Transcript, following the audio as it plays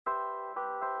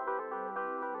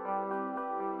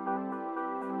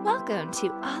Welcome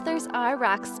to Authors Are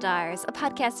Rock Stars, a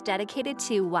podcast dedicated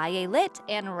to YA Lit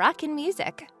and rockin'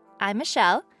 music. I'm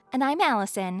Michelle. And I'm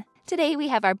Allison. Today we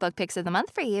have our book picks of the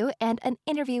month for you and an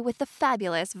interview with the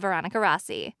fabulous Veronica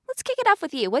Rossi. Let's kick it off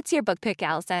with you. What's your book pick,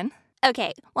 Allison?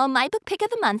 Okay, well, my book pick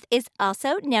of the month is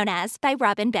Also Known As by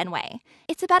Robin Benway.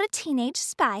 It's about a teenage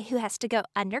spy who has to go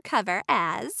undercover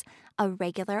as a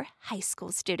regular high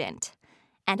school student.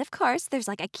 And of course, there's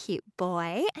like a cute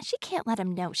boy, and she can't let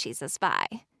him know she's a spy.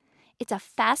 It's a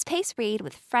fast-paced read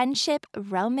with friendship,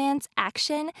 romance,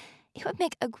 action. It would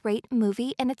make a great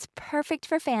movie, and it's perfect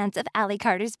for fans of Ally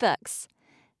Carter's books.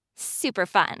 Super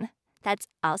fun. That's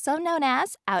Also Known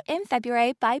As, out in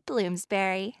February by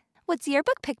Bloomsbury. What's your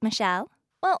book pick, Michelle?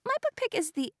 Well, my book pick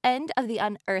is the end of the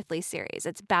Unearthly series.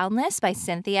 It's Boundless by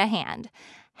Cynthia Hand.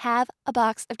 Have a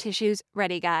box of tissues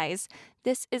ready, guys.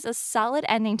 This is a solid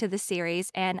ending to the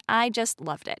series, and I just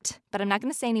loved it. But I'm not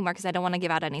going to say anymore because I don't want to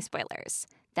give out any spoilers.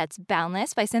 That's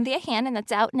Boundless by Cynthia Hand, and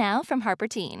that's out now from Harper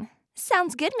Teen.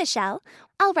 Sounds good, Michelle.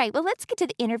 All right, well, let's get to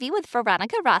the interview with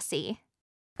Veronica Rossi.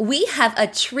 We have a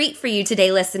treat for you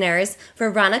today, listeners.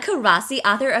 Veronica Rossi,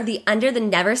 author of the Under the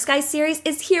Never Sky series,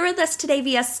 is here with us today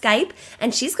via Skype,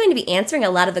 and she's going to be answering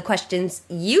a lot of the questions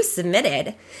you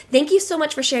submitted. Thank you so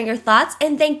much for sharing your thoughts,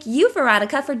 and thank you,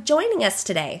 Veronica, for joining us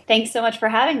today. Thanks so much for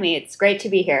having me. It's great to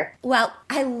be here. Well,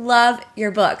 I love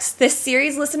your books. This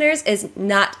series, listeners, is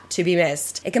not to be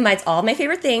missed. It combines all of my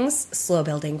favorite things: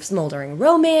 slow-building, smoldering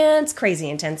romance, crazy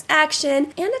intense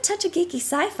action, and a touch of geeky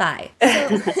sci-fi.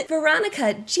 So,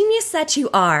 Veronica, genius that you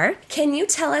are, can you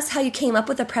tell us how you came up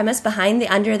with the premise behind the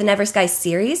Under the Never Sky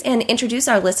series and introduce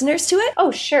our listeners to it?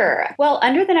 Oh, sure. Well,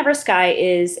 Under the Never Sky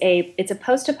is a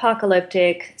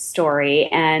post-apocalyptic story,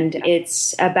 and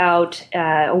it's about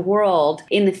a world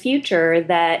in the future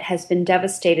that has been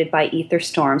devastated by ether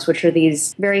storms, which are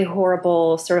these very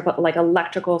horrible sort of like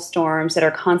electrical storms that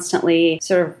are constantly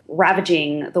sort of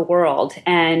ravaging the world.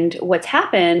 And what's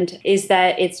happened is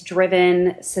that it's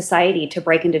driven society to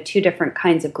break into two different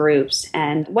kinds of groups.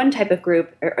 And one type of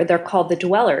group, they're called the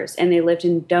Dwellers, and they lived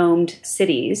in domed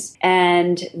cities.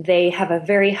 And they have a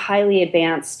very highly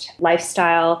advanced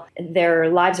lifestyle. Their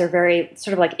lives are very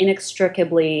sort of like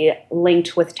inextricably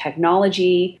linked with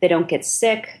technology. They don't get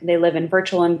sick. They live in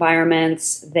virtual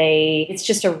environments. It's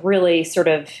just a really sort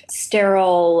of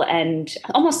sterile and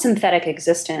almost synthetic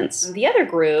existence. The other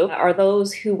group are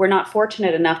those who were not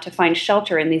fortunate enough to find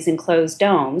shelter in these enclosed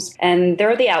domes. And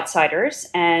they're the outsiders,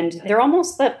 and they're almost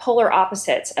the polar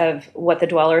opposites of what the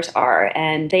Dwellers are.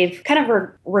 And they've kind of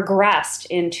regressed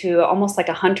into almost like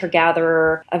a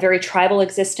hunter-gatherer, a very tribal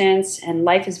existence, and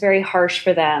life is very harsh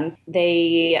for them.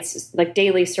 Like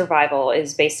daily survival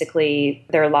is basically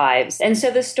their lives. And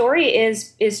so the story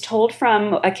is told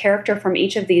from a character from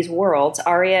each of these worlds.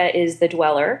 Arya is the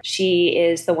Dweller. She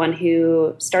is the one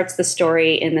who starts the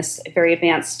story in this very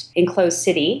advanced enclosed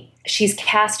city. She's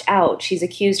cast out. She's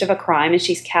accused of a crime, and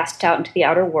she's cast out into the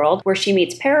outer world, where she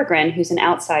meets Peregrine, who's an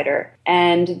outsider.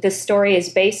 And this story is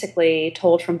basically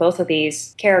told from both of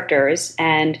these characters,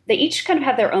 and they each kind of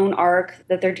have their own arc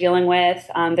that they're dealing with.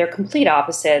 They're complete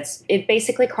opposites. It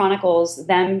basically chronicles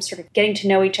them sort of getting to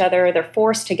know each other. They're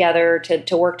forced together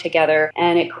to work together,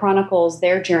 and it chronicles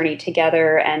their journey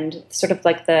together and sort of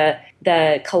like the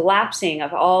collapsing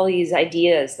of all these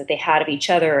ideas that they had of each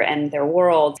other and their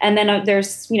worlds. And then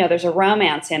there's a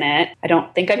romance in it. I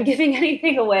don't think I'm giving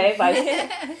anything away by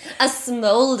a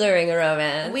smoldering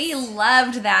romance. We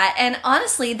loved that. And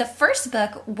honestly, the first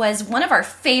book was one of our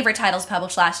favorite titles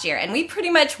published last year, and we pretty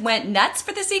much went nuts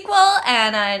for the sequel,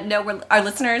 and I know our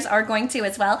listeners are going to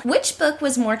as well. Which book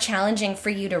was more challenging for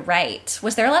you to write?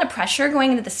 Was there a lot of pressure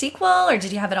going into the sequel, or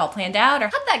did you have it all planned out, or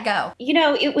how'd that go?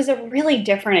 It was a really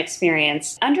different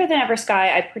experience. Under the Never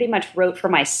Sky, I pretty much wrote for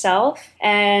myself,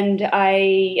 and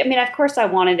I mean, of course I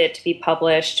wanted it to be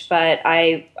published, but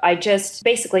I just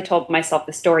basically told myself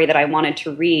the story that I wanted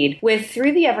to read. With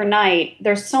Through the Evernight,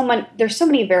 there's so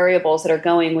many variables that are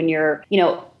going when you're,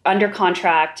 under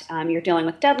contract. You're dealing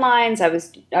with deadlines.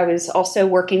 I was also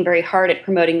working very hard at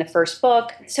promoting the first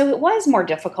book. So it was more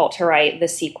difficult to write the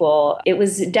sequel. It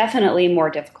was definitely more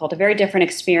difficult, a very different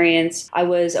experience. I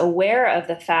was aware of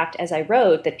the fact as I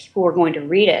wrote that people were going to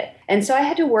read it. And so I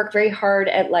had to work very hard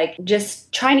at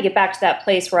just trying to get back to that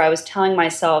place where I was telling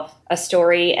myself a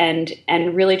story and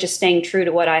really just staying true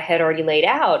to what I had already laid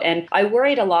out. And I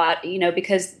worried a lot,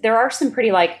 because there are some pretty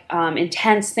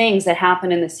intense things that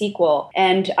happen in the sequel.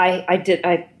 And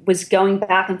I was going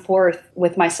back and forth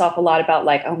with myself a lot about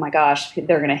oh my gosh,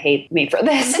 they're going to hate me for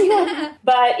this.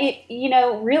 But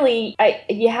really,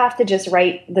 you have to just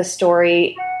write the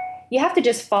story you have to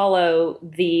just follow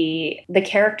the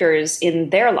characters in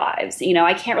their lives. You know,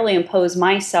 I can't really impose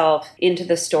myself into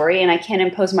the story, and I can't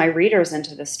impose my readers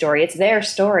into the story. It's their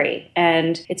story,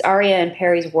 and it's Arya and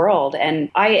Perry's world.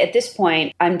 And at this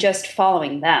point, I'm just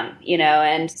following them, you know.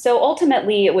 And so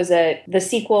ultimately, the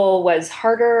sequel was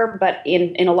harder, but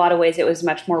in a lot of ways, it was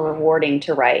much more rewarding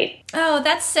to write. Oh,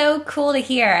 that's so cool to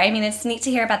hear. I mean, it's neat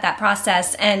to hear about that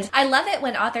process. And I love it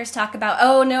when authors talk about,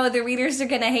 oh no, the readers are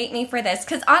going to hate me for this.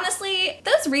 Because honestly,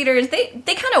 those readers, they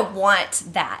kind of want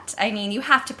that. I mean, you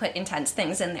have to put intense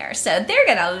things in there. So they're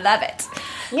going to love it.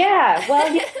 Yeah,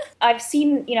 well, I've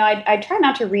seen, you know, I try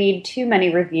not to read too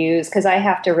many reviews because I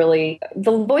have to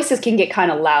the voices can get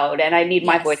kind of loud, and I need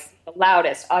my voice the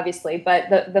loudest, obviously. But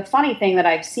the funny thing that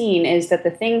I've seen is that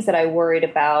the things that I worried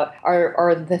about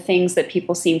are the things that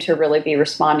people seem to really be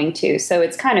responding to. So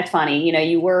it's kind of funny, you know,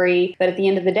 you worry, but at the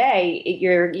end of the day,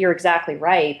 you're exactly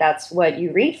right. That's what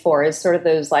you read for, is sort of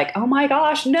those like, oh my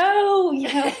gosh, no,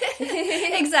 you know.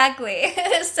 Exactly.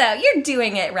 So you're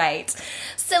doing it right.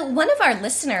 So one of our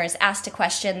listeners asked a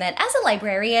question that, as a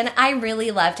librarian, I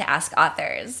really love to ask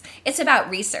authors. It's about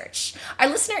research. Our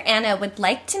listener, Anna, would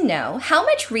like to know, how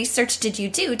much research did you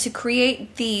do to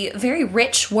create the very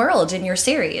rich world in your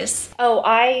series? Oh,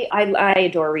 I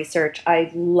adore research. I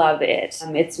love it.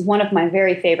 It's one of my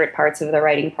very favorite parts of the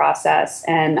writing process.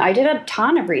 And I did a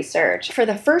ton of research. For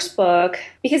the first book,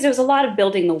 because it was a lot of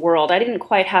building the world, I didn't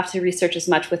quite have to research as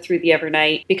much with Through the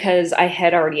Evernight because I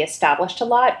had already established a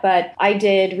lot, but I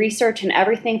did research in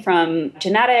everything from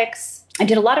genetics. I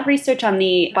did a lot of research on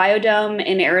the biodome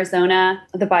in Arizona,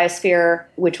 the biosphere,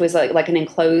 which was like an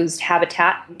enclosed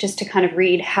habitat, just to kind of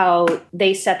read how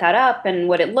they set that up and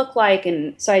what it looked like.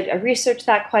 And so I researched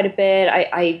that quite a bit.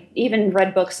 I even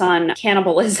read books on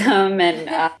cannibalism,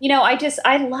 and you know,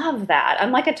 I love that.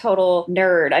 I'm like a total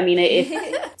nerd. I mean,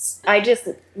 I just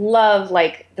love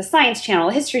like the Science Channel,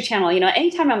 History Channel. You know,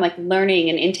 anytime I'm like learning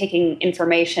and intaking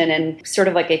information and sort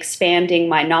of like expanding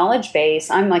my knowledge base,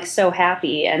 I'm like so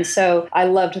happy. And so I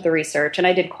loved the research, and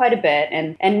I did quite a bit.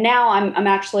 And now I'm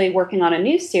actually working on a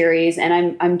new series,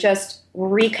 and I'm just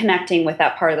reconnecting with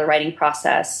that part of the writing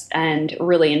process and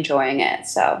really enjoying it.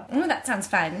 So, oh, that sounds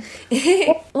fun.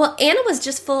 Well, Anna was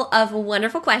just full of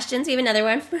wonderful questions. We have another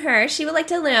one from her. She would like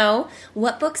to know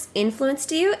what books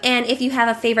influenced you, and if you have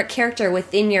a favorite character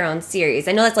within your own series.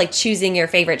 I know that's like choosing your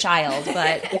favorite child,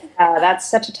 but yeah, that's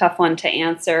such a tough one to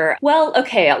answer. Well,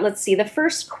 okay, let's see. The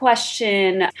first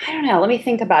question, I don't know. Let me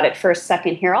think about it for a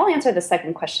second here. I'll answer the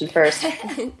second question first.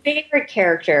 Favorite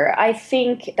character. I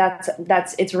think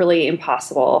it's really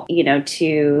impossible, you know,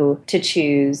 to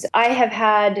choose. I have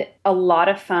had a lot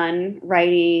of fun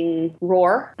writing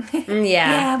Roar.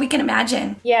 Yeah, we can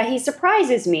imagine. Yeah, he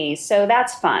surprises me, so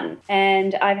that's fun.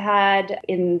 And I've had,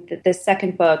 in the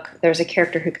second book, there's a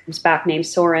character who comes back named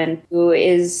Soren, who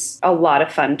is a lot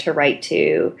of fun to write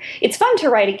to. It's fun to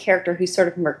write a character who's sort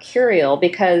of mercurial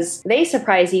because they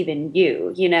surprise even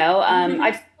you know?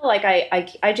 I feel like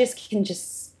I just can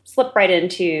slip right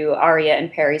into Arya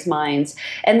and Perry's minds.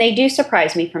 And they do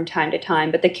surprise me from time to time,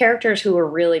 but the characters who are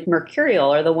really mercurial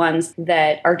are the ones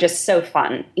that are just so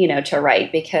fun, you know, to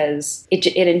write, because it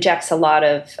injects a lot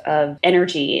of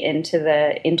energy into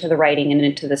the writing and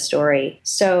into the story.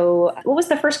 So what was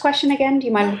the first question again? Do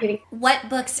you mind repeating? What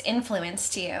books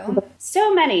influenced you?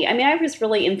 So many. I mean, I was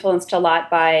really influenced a lot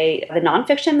by the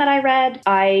nonfiction that I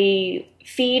read.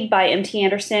 Feed by M.T.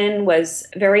 Anderson was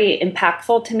very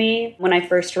impactful to me. When I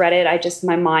first read it,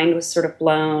 my mind was sort of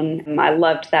blown. I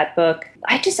loved that book.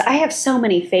 I have so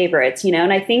many favorites, you know,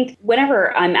 and I think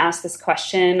whenever I'm asked this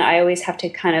question, I always have to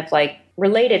kind of like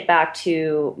relate it back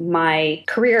to my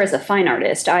career as a fine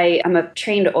artist. I'm a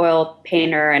trained oil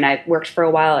painter, and I worked for a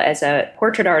while as a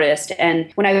portrait artist.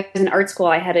 And when I was in art school,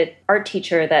 I had an art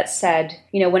teacher that said,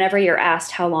 you know, whenever you're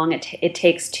asked how long it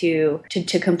takes to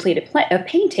complete a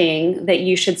painting, that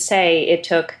you should say it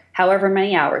took however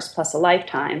many hours plus a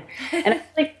lifetime. And I feel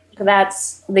like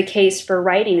that's the case for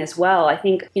writing as well. I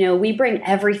think, you know, we bring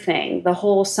everything, the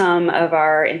whole sum of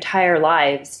our entire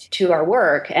lives to our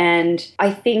work. And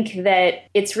I think that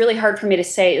it's really hard for me to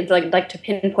say, like to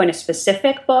pinpoint a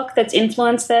specific book that's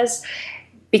influenced this,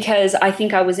 because I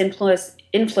think I was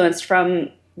influenced from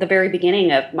the very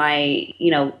beginning of my,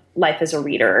 you know, life as a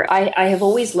reader. I have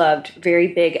always loved very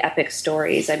big epic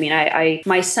stories. I mean,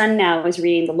 my son now is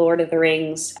reading the Lord of the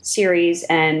Rings series,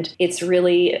 and it's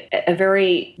really a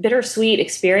very bittersweet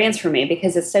experience for me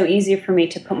because it's so easy for me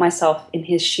to put myself in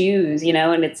his shoes,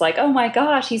 and it's like, oh my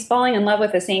gosh, he's falling in love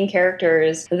with the same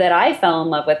characters that I fell in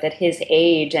love with at his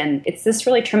age, and it's this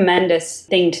really tremendous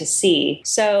thing to see.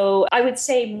 So I would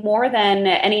say more than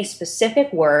any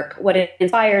specific work, what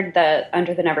inspired the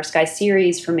Under the Never Sky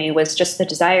series for me was just the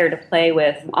desire to play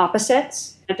with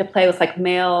opposites, to play with like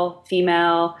male,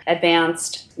 female,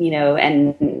 advanced,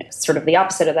 and sort of the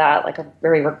opposite of that, like a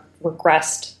very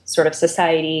regressed sort of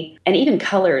society, and even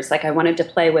colors. Like I wanted to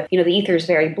play with, the ether is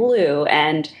very blue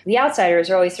and the outsiders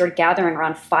are always sort of gathering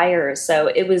around fires. So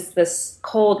it was this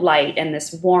cold light and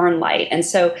this warm light. And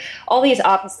so all these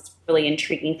opposites were really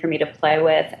intriguing for me to play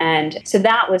with. And so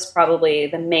that was probably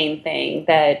the main thing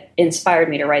that inspired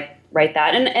me to write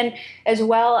that. And as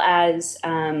well as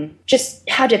just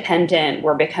how dependent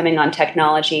we're becoming on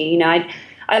technology.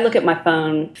 I look at my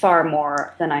phone far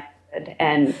more than I could.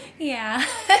 And yeah,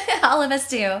 all of us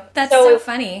do. That's so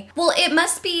funny. Well, it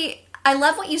must be, I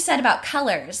love what you said about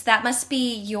colors. That must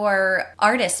be your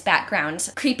artist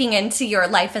background creeping into your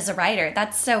life as a writer.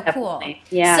 That's so cool.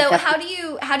 Yeah. So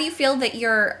definitely. how do you feel that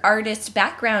your artist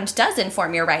background does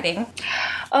inform your writing?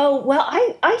 Oh, well,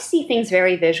 I see things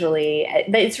very visually.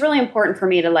 It's really important for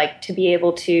me to be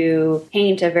able to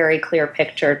paint a very clear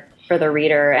picture for the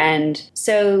reader. And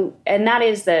that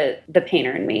is the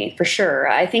painter in me, for sure.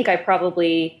 I think I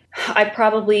probably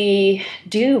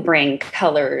do bring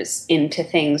colors into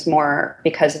things more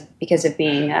because of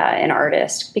being an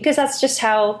artist, because that's just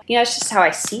how, it's just how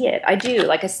I see it. I do.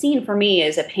 Like a scene for me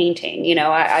is a painting. You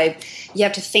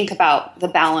have to think about the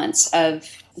balance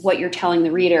of what you're telling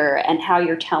the reader and how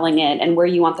you're telling it and where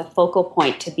you want the focal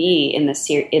point to be in the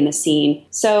scene.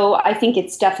 So I think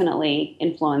it's definitely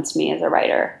influenced me as a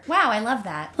writer. Wow, I love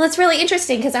that. Well, it's really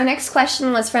interesting because our next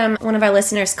question was from one of our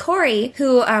listeners, Corey,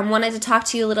 who wanted to talk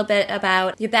to you a little bit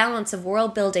about your balance of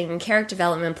world building and character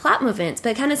development, plot movements, but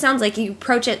it kind of sounds like you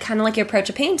approach it kind of like you approach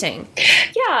a painting.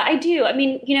 Yeah, I do. I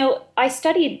mean, I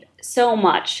studied so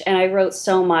much and I wrote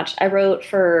so much. I wrote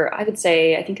for, I would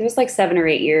say, I think it was like 7 or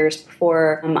 8 years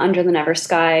before Under the Never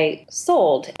Sky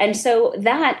sold. And so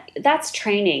that's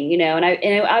training, and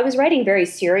I was writing very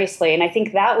seriously. And I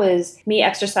think that was me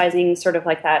exercising sort of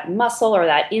like that muscle or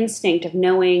that instinct of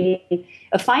knowing,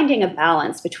 of finding a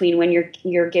balance between when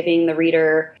you're giving the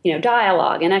reader,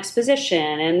 dialogue and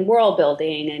exposition and world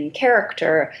building and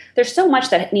character. There's so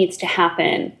much that needs to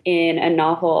happen in a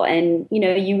novel. And,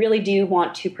 you really do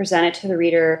want to present it to the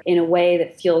reader in a way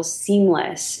that feels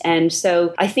seamless. And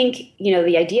so I think,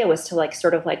 the idea was to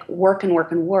sort of work and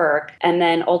work and work, and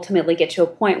then ultimately get to a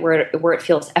point where it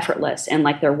feels effortless and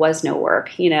like there was no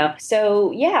work,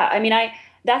 So yeah, I mean,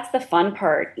 that's the fun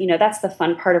part. That's the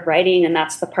fun part of writing, and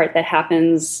that's the part that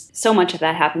happens. So much of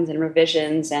that happens in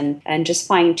revisions and just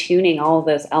fine tuning all of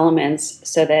those elements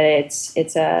so that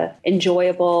it's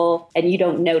enjoyable and you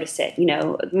don't notice it.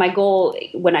 My goal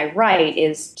when I write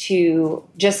is to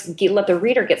just let the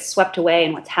reader get swept away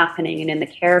in what's happening and in the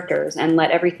characters, and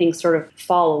let everything sort of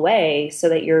fall away so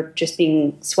that you're just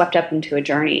being swept up into a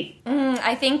journey.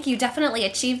 I think you definitely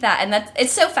achieved that, and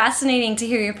it's so fascinating to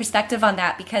hear your perspective on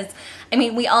that because, I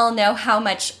mean, we all know how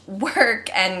much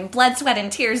work and blood, sweat,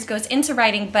 and tears goes into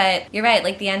writing, but you're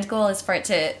right, the end goal is for it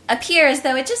to appear as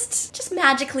though it just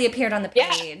magically appeared on the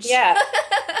page. Yeah.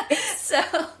 So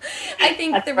I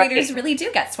think the readers really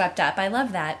do get swept up. I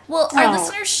love that. Well, our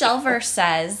listener Shelver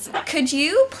says, could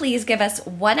you please give us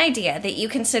one idea that you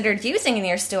considered using in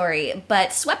your story,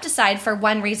 but swept aside for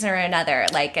one reason or another,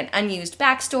 like an unused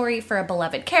backstory for a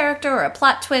beloved character or a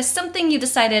plot twist, something you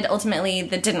decided ultimately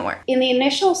that didn't work? In the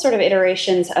initial sort of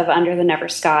iterations of Under the Never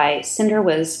Sky, Cinder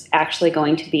was actually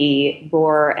going to be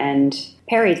Roar and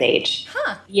Perry's age.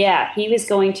 Huh. Yeah, he was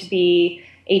going to be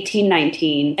 18,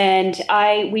 19.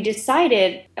 And we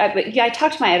decided, I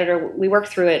talked to my editor, we worked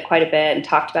through it quite a bit and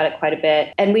talked about it quite a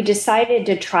bit. And we decided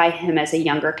to try him as a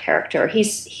younger character.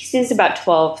 He's about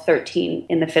 12, 13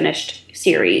 in the finished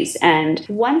series. And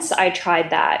once I tried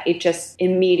that, it just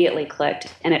immediately clicked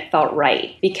and it felt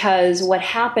right. Because what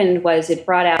happened was it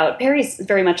brought out, Perry's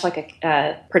very much like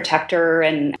a protector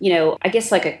and, I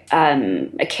guess like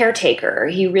a caretaker.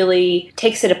 He really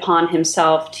takes it upon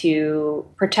himself to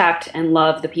protect and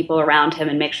love the people around him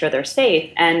and make sure they're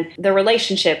safe. And the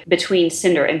relationship between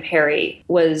Cinder and Perry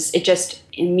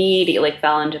immediately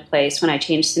fell into place when I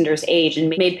changed Cinder's age and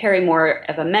made Perry more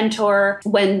of a mentor.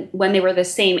 When they were the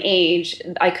same age,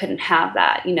 I couldn't have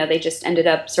that. They just ended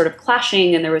up sort of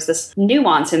clashing, and there was this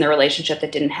nuance in the relationship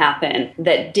that didn't happen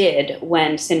that did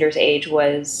when Cinder's age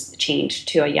was changed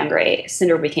to a younger age.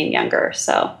 Cinder became younger.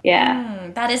 So, yeah.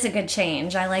 That is a good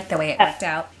change. I like the way it worked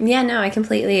out. Yeah, no, I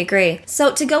completely agree.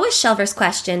 So to go with Shelver's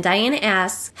question, Diana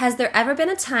asks, has there ever been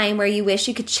a time where you wish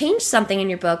you could change something in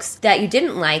your books that you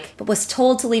didn't like, but was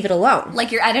told to leave it alone?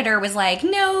 Like your editor was like,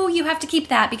 no, you have to keep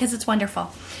that because it's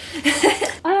wonderful.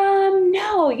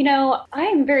 No, I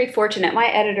am very fortunate. My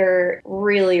editor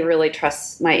really, really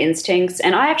trusts my instincts,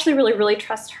 and I actually really, really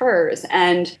trust hers.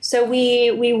 And so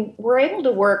we were able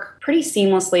to work pretty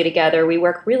seamlessly together. We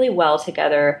work really well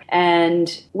together.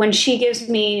 And when she gives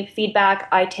me feedback,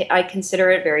 I consider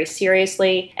it very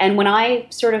seriously. And when I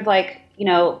sort of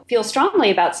feel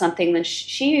strongly about something, then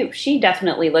she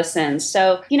definitely listens.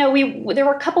 So, there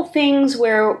were a couple things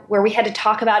where we had to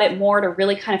talk about it more to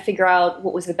really kind of figure out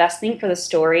what was the best thing for the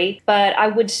story. But I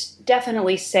would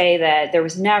definitely say that there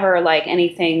was never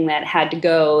anything that had to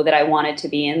go that I wanted to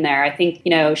be in there. I think,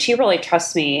 she really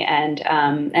trusts me, and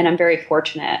I'm very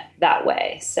fortunate that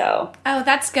way. So. Oh,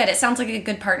 that's good. It sounds like a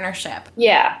good partnership.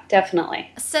 Yeah, definitely.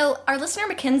 So our listener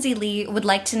Mackenzie Lee would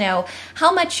like to know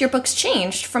how much your books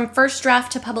changed from first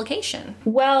draft to publication.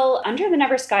 Well, Under the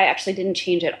Never Sky actually didn't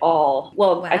change at all.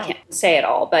 Well, wow. I can't say it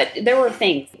all, but there were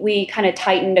things. We kind of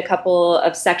tightened a couple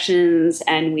of sections,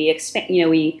 and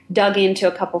we dug into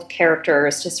a couple of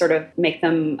characters to sort of make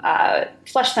them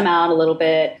flesh them out a little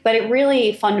bit. But it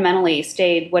really fundamentally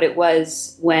stayed what it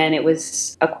was when it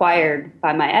was acquired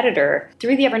by my editor.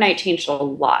 Through the Evernight changed a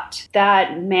lot.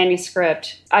 That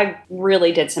manuscript, I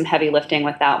really did some heavy lifting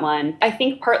with that one. I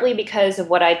think partly because of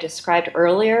what I described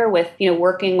earlier with,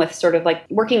 working with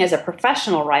working as a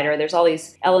professional writer, there's all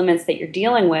these elements that you're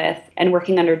dealing with, and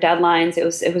working under deadlines, it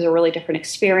was a really different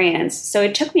experience. So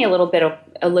it took me a little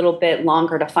bit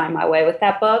longer to find my way with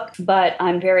that book, but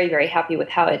I'm very, very happy with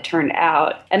how it turned out.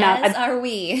 And are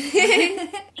we.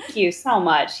 Thank you so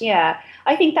much. Yeah.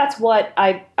 I think that's what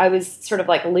I was sort of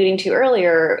alluding to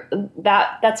earlier.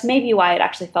 That's maybe why it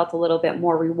actually felt a little bit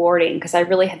more rewarding, because I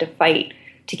really had to fight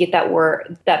to get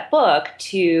that book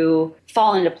to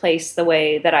fall into place the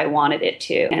way that I wanted it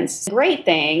to. And the great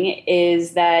thing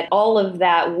is that all of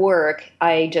that work,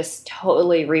 I just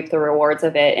totally reaped the rewards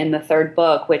of it in the third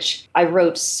book, which I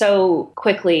wrote so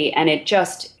quickly, and it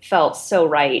just felt so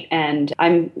right. And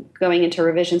I'm going into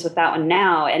revisions with that one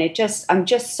now, and I'm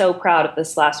just so proud of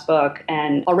this last book,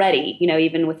 and already,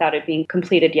 even without it being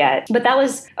completed yet. But that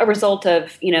was a result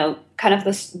of, kind of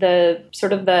the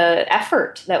sort of the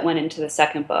effort that went into the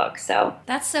second book. So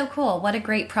that's so cool. What a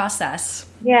great process.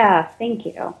 Yeah, thank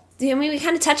you. I mean, we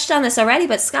kind of touched on this already,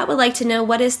 but Scott would like to know,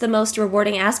 what is the most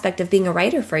rewarding aspect of being a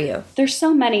writer for you? There's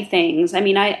so many things. I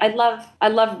mean, I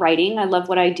love writing. I love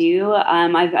what I do.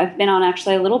 I've been on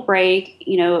actually a little break,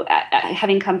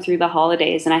 having come through the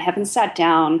holidays, and I haven't sat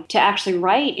down to actually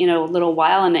write in a little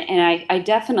while, and I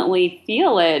definitely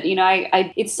feel it.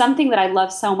 It's something that I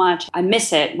love so much. I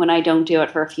miss it when I don't do it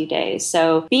for a few days.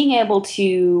 So being able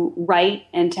to write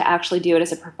and to actually do it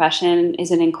as a profession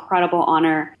is an incredible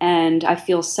honor, and I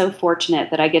feel so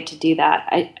fortunate that I get to do that.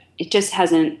 It just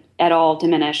hasn't at all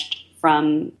diminished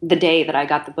from the day that I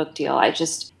got the book deal.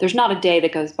 There's not a day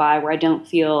that goes by where I don't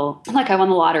feel like I won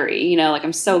the lottery,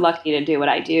 I'm so lucky to do what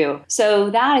I do.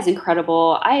 So that is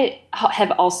incredible. I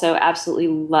have also absolutely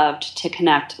loved to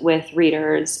connect with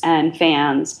readers and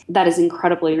fans. That is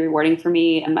incredibly rewarding for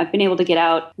me. And I've been able to get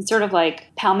out and sort of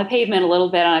pound the pavement a little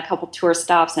bit on a couple tour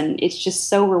stops. And it's just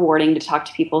so rewarding to talk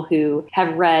to people who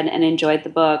have read and enjoyed the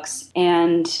books.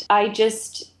 And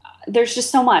there's just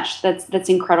so much that's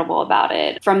incredible about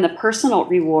it, from the personal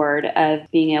reward of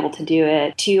being able to do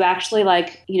it to actually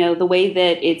the way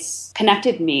that it's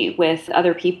connected me with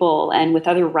other people and with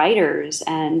other writers,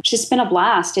 and it's just been a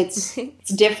blast. It's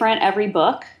different every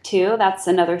book too. That's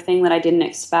another thing that I didn't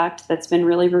expect that's been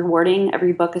really rewarding.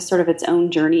 Every book is sort of its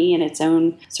own journey and its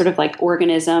own sort of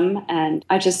organism, and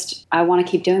I want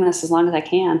to keep doing this as long as I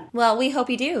can. Well, we hope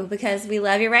you do, because we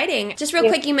love your writing. Just real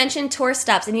quick, you mentioned tour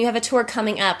stops, and you have a tour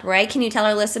coming up, right? Can you tell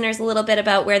our listeners a little bit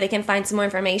about where they can find some more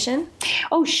information?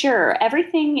 Oh, sure.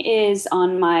 Everything is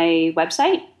on my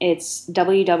website. It's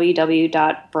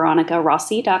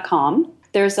www.veronicarossi.com.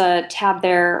 There's a tab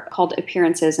there called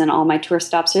Appearances, and all my tour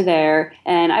stops are there.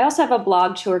 And I also have a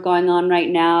blog tour going on right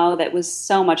now that was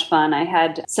so much fun. I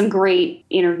had some great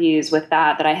interviews with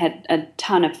that I had a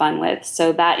ton of fun with.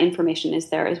 So that information is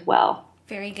there as well.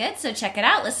 Very good. So check it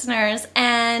out, listeners.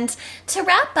 And to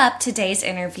wrap up today's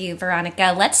interview,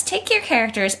 Veronica, let's take your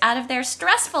characters out of their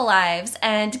stressful lives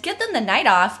and give them the night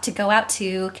off to go out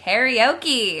to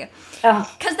karaoke.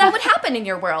 Because that would happen in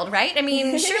your world, right? I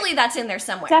mean, surely that's in there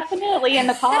somewhere. Definitely in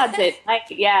the pods at night,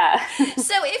 yeah.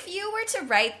 So if you were to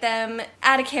write them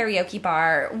at a karaoke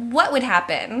bar, what would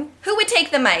happen? Who would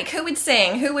take the mic? Who would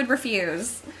sing? Who would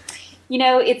refuse? You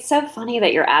know, it's so funny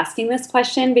that you're asking this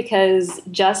question because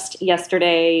just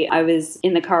yesterday I was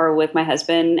in the car with my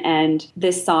husband and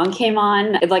this song came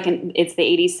on. It's the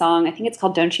 80s song. I think it's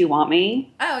called Don't You Want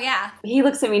Me? Oh, yeah. He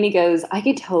looks at me and he goes, I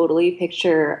could totally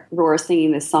picture Roar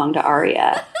singing this song to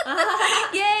Aria.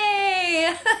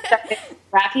 Yay!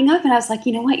 Racking up, and I was like,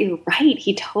 you know what, you're right.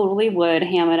 He totally would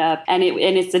ham it up, and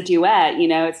it's a duet. You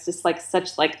know, it's just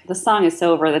the song is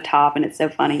so over the top, and it's so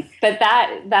funny. But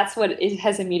that's what it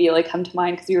has immediately come to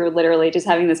mind because we were literally just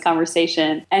having this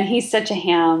conversation, and he's such a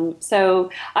ham. So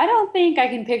I don't think I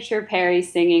can picture Perry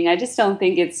singing. I just don't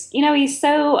think it's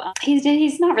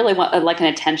he's not really like an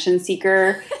attention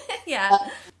seeker. Yeah.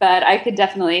 But I could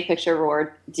definitely picture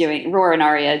Roar and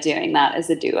Aria doing that as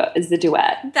the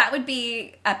duet. That would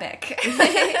be epic.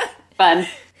 Fun.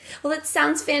 Well, it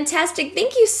sounds fantastic.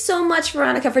 Thank you so much,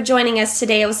 Veronica, for joining us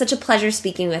today. It was such a pleasure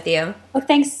speaking with you. Well,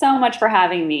 thanks so much for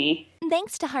having me.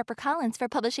 Thanks to HarperCollins for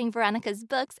publishing Veronica's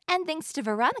books, and thanks to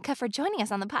Veronica for joining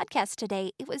us on the podcast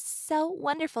today. It was so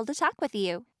wonderful to talk with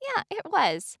you. Yeah, it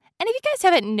was. And if you guys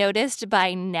haven't noticed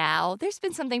by now, there's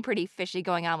been something pretty fishy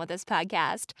going on with this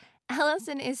podcast.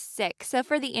 Allison is sick, so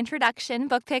for the introduction,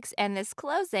 book picks, and this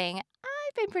closing,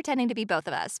 I've been pretending to be both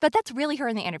of us, but that's really her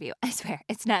in the interview. I swear,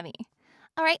 it's not me.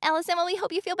 All right, Allison, well, we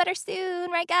hope you feel better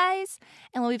soon, right, guys?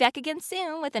 And we'll be back again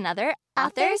soon with another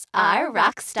Authors Are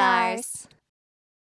Rock Stars.